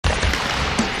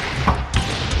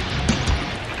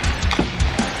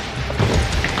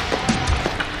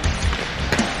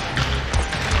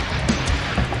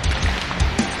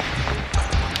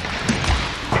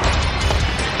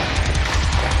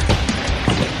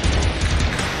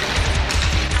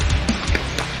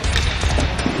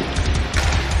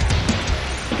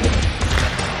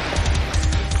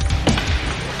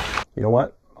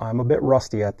I'm a bit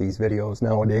rusty at these videos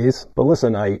nowadays. But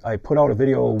listen, I put out a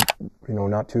video,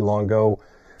 not too long ago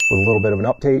with a little bit of an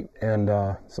update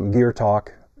and some gear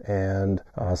talk and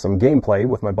some gameplay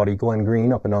with my buddy Glenn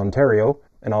Green up in Ontario.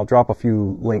 And I'll drop a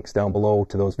few links down below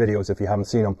to those videos if you haven't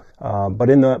seen them.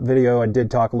 But in the video, I did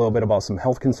talk a little bit about some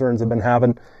health concerns I've been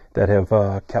having that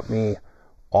have kept me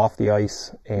off the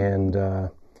ice. And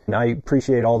I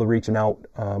appreciate all the reaching out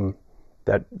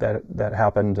that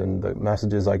happened, and the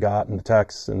messages I got, and the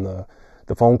texts, and the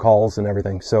phone calls, and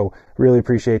everything. So really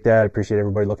appreciate that. I appreciate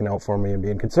everybody looking out for me and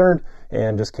being concerned.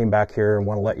 And just came back here and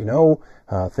want to let you know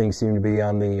things seem to be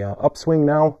on the upswing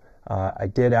now. I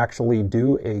did actually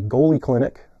do a goalie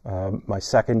clinic, my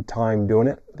second time doing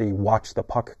it, the Watch the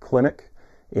Puck clinic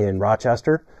in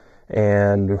Rochester.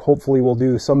 And hopefully we'll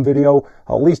do some video.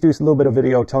 I'll at least do a little bit of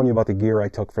video telling you about the gear I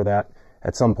took for that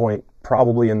at some point,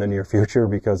 probably in the near future,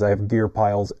 because I have gear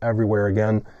piles everywhere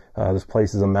again. This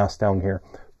place is a mess down here.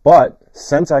 But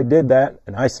since I did that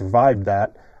and I survived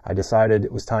that, I decided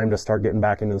it was time to start getting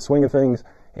back into the swing of things.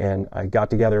 And I got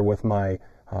together with my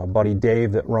buddy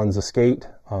Dave that runs the skate,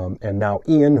 and now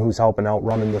Ian, who's helping out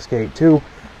running the skate too.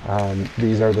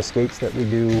 These are the skates that we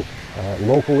do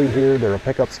locally here. They're a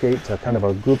pickup skate to kind of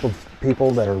a group of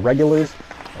people that are regulars,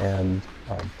 and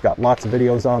got lots of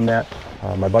videos on that.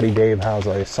 My buddy Dave has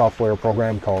a software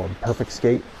program called Perfect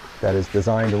Skate that is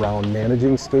designed around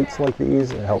managing skates like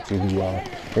these. It helps you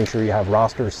make sure you have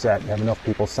rosters set, you have enough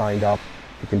people signed up.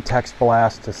 You can text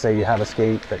blast to say you have a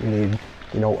skate that you need,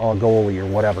 a goalie or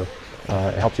whatever.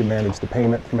 It helps you manage the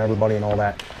payment from everybody and all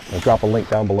that. I'll drop a link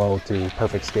down below to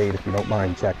Perfect Skate if you don't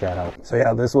mind, check that out. So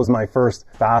yeah, this was my first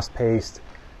fast-paced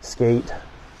skate.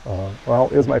 Well,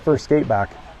 it was my first skate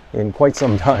back in quite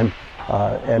some time.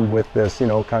 And with this,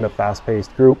 kind of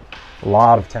fast-paced group, a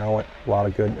lot of talent, a lot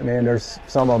of good. Man, there's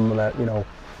some of them that,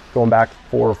 going back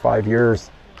 4 or 5 years,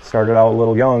 started out a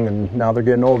little young, and now they're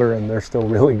getting older, and they're still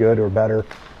really good or better.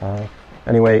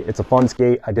 Anyway, it's a fun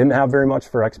skate. I didn't have very much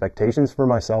for expectations for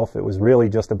myself. It was really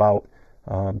just about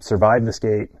survive the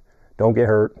skate, don't get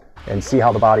hurt, and see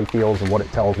how the body feels and what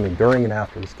it tells me during and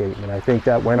after the skate. And I think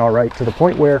that went all right to the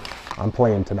point where I'm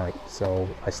playing tonight. So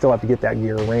I still have to get that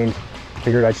gear arranged.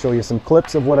 Figured I'd show you some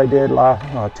clips of what I did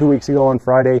 2 weeks ago on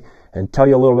Friday and tell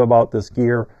you a little bit about this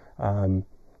gear.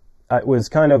 It was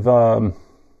kind of,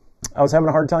 I was having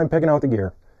a hard time picking out the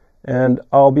gear. And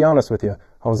I'll be honest with you,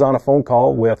 I was on a phone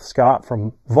call with Scott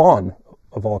from Vaughn,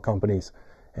 of all companies.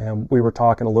 And we were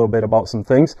talking a little bit about some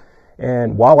things.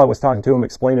 And while I was talking to him,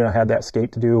 explaining I had that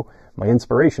skate to do, my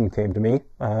inspiration came to me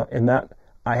in that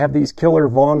I have these killer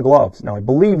Vaughn gloves. Now, I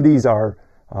believe these are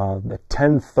the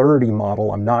 1030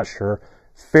 model. I'm not sure.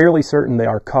 Fairly certain they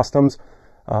are customs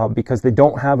because they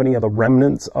don't have any of the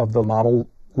remnants of the model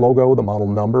logo, the model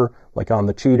number, like on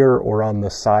the cheater or on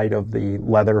the side of the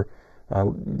leather.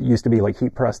 Used to be like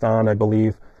heat pressed on, I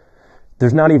believe.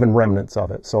 There's not even remnants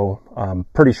of it, so I'm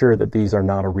pretty sure that these are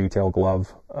not a retail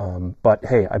glove. But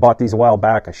hey, I bought these a while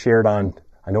back. I shared on,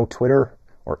 I know, Twitter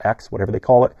or X, whatever they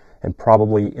call it, and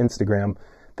probably Instagram,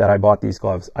 that I bought these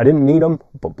gloves. I didn't need them,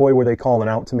 but boy, were they calling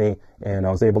out to me, and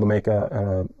I was able to make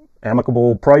a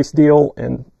amicable price deal,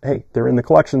 and hey, they're in the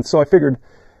collection, so I figured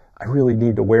I really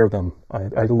need to wear them.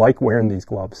 I like wearing these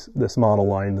gloves, this model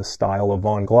line, this style of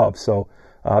Vaughn gloves. So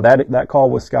that call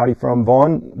with Scotty from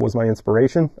Vaughn was my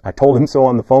inspiration. I told him so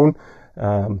on the phone,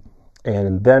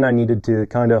 and then I needed to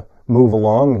kind of move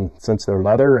along, and since they're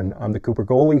leather and I'm the Cooper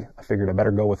goalie, I figured I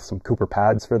better go with some Cooper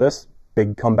pads for this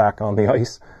big comeback on the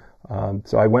ice.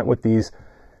 So I went with these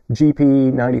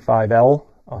GP95L.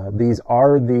 These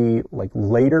are the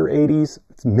later 80s,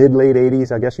 it's mid-late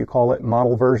 80s, I guess you call it,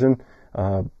 model version.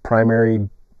 Primary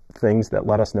things that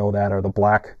let us know that are the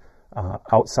black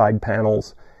outside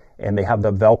panels, and they have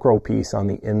the Velcro piece on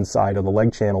the inside of the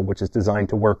leg channel, which is designed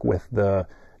to work with the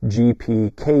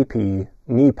GP-KP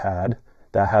knee pad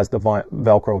that has the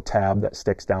Velcro tab that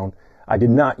sticks down. I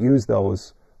did not use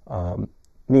those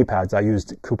knee pads. I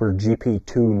used Cooper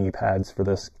GP2 knee pads for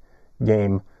this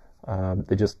game.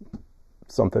 They're just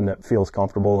something that feels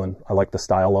comfortable, and I like the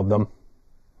style of them.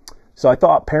 So I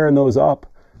thought pairing those up,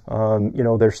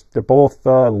 they're both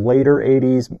later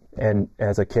 80s, and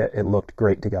as a kit, it looked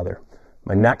great together.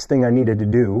 My next thing I needed to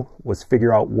do was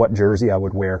figure out what jersey I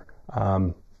would wear.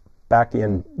 Back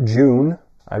in June,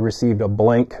 I received a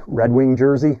blank Red Wing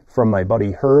jersey from my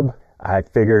buddy Herb. I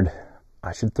figured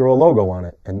I should throw a logo on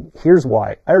it, and here's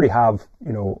why. I already have,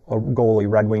 a goalie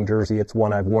Red Wing jersey. It's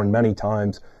one I've worn many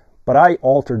times, but I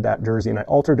altered that jersey, and I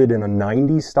altered it in a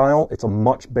 90s style. It's a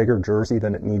much bigger jersey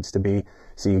than it needs to be,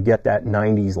 so you get that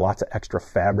 90s, lots of extra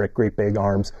fabric, great big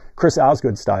arms, Chris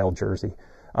Osgood style jersey.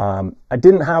 I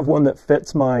didn't have one that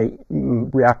fits my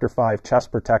Reactor 5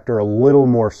 chest protector a little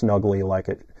more snugly, like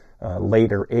a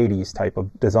later 80s type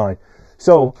of design.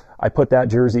 So I put that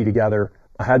jersey together.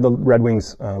 I had the Red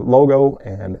Wings logo,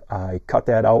 and I cut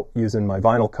that out using my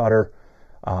vinyl cutter.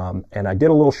 And I did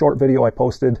a little short video I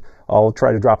posted. I'll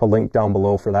try to drop a link down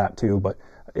below for that too. But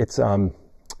it's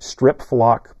Strip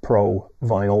Flock Pro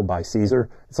vinyl by Caesar.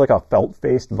 It's like a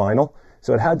felt-faced vinyl.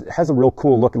 So it has a real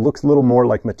cool look. It looks a little more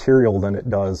like material than it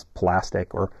does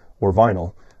plastic or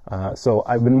vinyl. So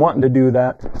I've been wanting to do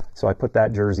that. So I put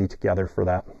that jersey together for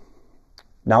that.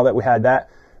 Now that we had that,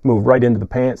 move right into the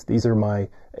pants. These are my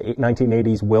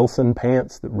 1980s Wilson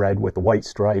pants, the red with the white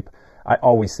stripe. I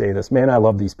always say this, man, I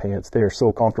love these pants. They are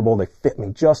so comfortable. They fit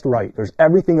me just right. There's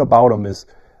everything about them is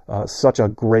such a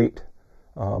great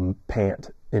pant,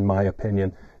 in my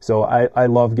opinion. So I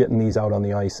love getting these out on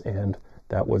the ice, and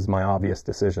that was my obvious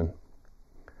decision.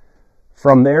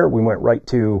 From there, we went right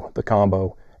to the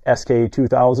combo.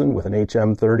 SK2000 with an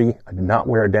HM30. I did not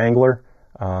wear a dangler.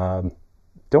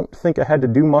 Don't think I had to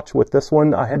do much with this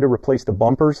one. I had to replace the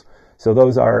bumpers. So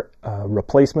those are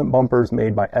replacement bumpers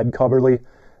made by Ed Coverly.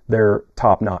 They're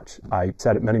top notch. I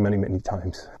said it many, many, many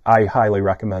times. I highly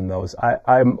recommend those.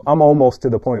 I'm almost to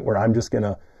the point where I'm just going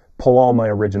to pull all my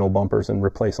original bumpers and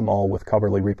replace them all with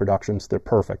Coverly reproductions. They're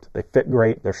perfect. They fit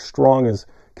great. They're strong as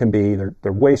can be.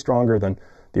 They're way stronger than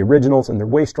the originals, and they're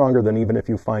way stronger than even if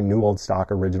you find new old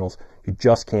stock originals. You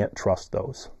just can't trust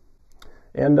those.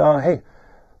 And hey,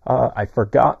 I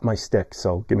forgot my stick,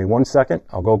 so give me 1 second.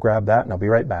 I'll go grab that, and I'll be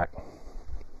right back.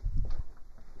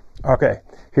 Okay,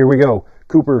 here we go.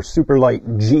 Cooper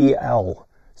Superlight GL.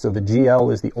 So the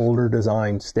GL is the older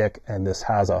design stick, and this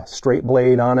has a straight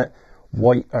blade on it,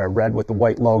 red with the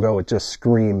white logo. It just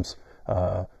screams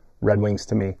Red Wings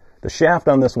to me. The shaft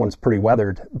on this one's pretty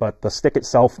weathered, but the stick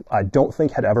itself I don't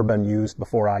think had ever been used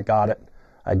before I got it.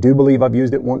 I do believe I've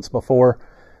used it once before,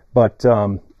 but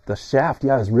the shaft,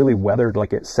 yeah, is really weathered,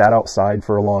 like it sat outside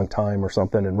for a long time or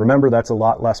something. And remember, that's a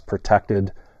lot less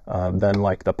protected than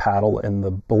like the paddle and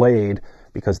the blade,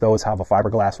 because those have a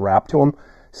fiberglass wrap to them.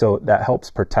 So that helps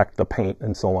protect the paint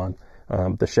and so on.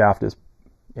 The shaft is,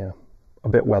 yeah, a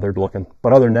bit weathered looking.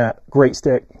 But other than that, great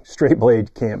stick, straight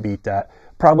blade, can't beat that.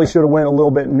 Probably should have went a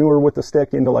little bit newer with the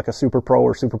stick into like a Super Pro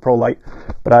or Super Pro Light,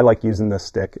 but I like using this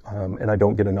stick, and I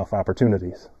don't get enough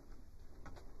opportunities.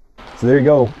 So there you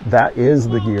go. That is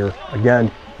the gear.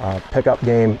 Again, pickup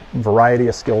game, variety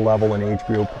of skill level and age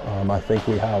group. I think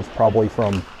we have probably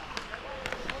from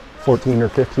 14 or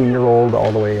 15-year-old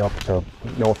all the way up to,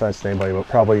 no offense to anybody, but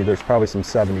there's probably some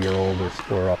 70-year-old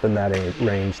or up in that age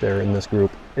range there in this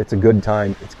group. It's a good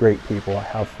time. It's great people. I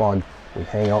have fun. We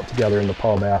hang out together in the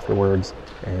pub afterwards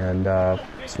and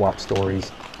swap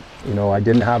stories. You know, I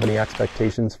didn't have any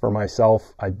expectations for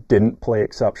myself. I didn't play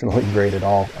exceptionally great at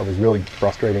all. I was really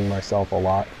frustrating myself a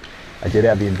lot. I did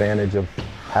have the advantage of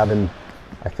having,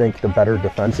 I think, the better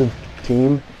defensive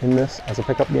team in this as a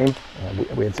pickup game.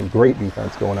 We had some great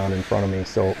defense going on in front of me,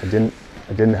 so I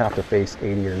didn't have to face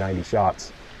 80 or 90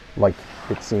 shots like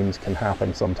it seems can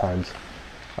happen sometimes.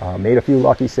 Made a few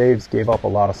lucky saves, gave up a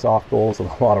lot of soft goals and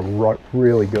a lot of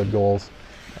really good goals,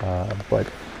 but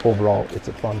overall it's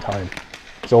a fun time.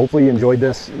 So hopefully you enjoyed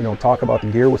this, you know, talk about the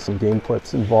gear with some game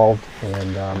clips involved,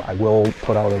 and I will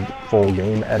put out a full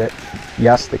game edit.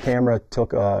 Yes, the camera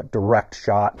took a direct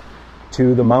shot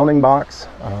to the mounting box.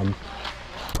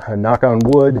 Knock on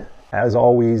wood, as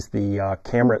always, the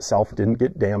camera itself didn't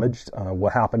get damaged.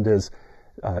 What happened is,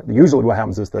 usually what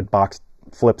happens is the box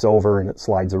flips over and it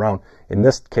slides around. In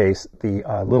this case, the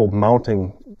little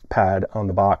mounting pad on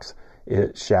the box,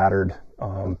 it shattered,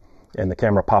 and the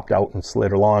camera popped out and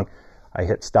slid along. I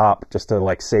hit stop just to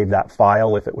like save that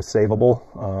file if it was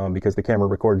savable, because the camera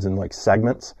records in like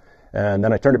segments. And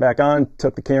then I turned it back on,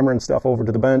 took the camera and stuff over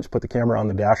to the bench, put the camera on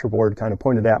the dashboard, kind of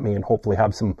pointed at me, and hopefully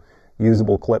have some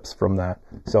usable clips from that.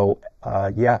 So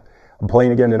yeah, I'm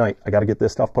playing again tonight. I got to get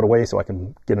this stuff put away so I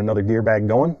can get another gear bag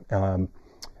going,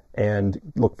 and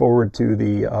look forward to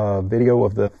the video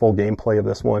of the full gameplay of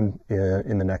this one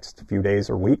in the next few days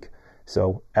or week.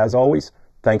 So as always,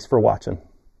 thanks for watching.